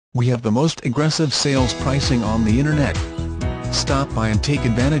We have the most aggressive sales pricing on the internet. Stop by and take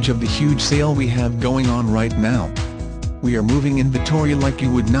advantage of the huge sale we have going on right now. We are moving inventory like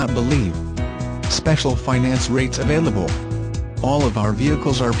you would not believe. Special finance rates available. All of our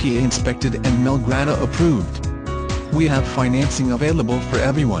vehicles are PA inspected and Mel Grata approved. We have financing available for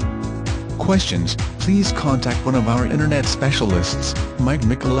everyone. Questions? Please contact one of our internet specialists, Mike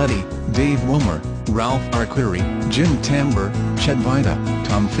Micheletti, Dave Wilmer, Ralph Arclery, Jim Tamber, Chet Vida,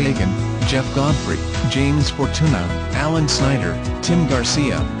 Tom Fagan, Jeff Godfrey, James Fortuna, Alan Snyder, Tim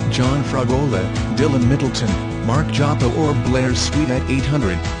Garcia, John Fragola, Dylan Middleton, Mark Joppa or Blair Sweet at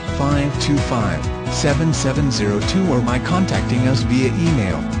 800-525-7702 or by contacting us via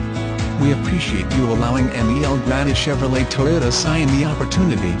email. We appreciate you allowing Mel Grata Chevrolet Toyota Scion the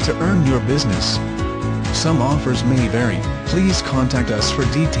opportunity to earn your business. Some offers may vary. Please contact us for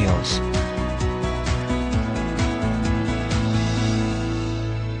details.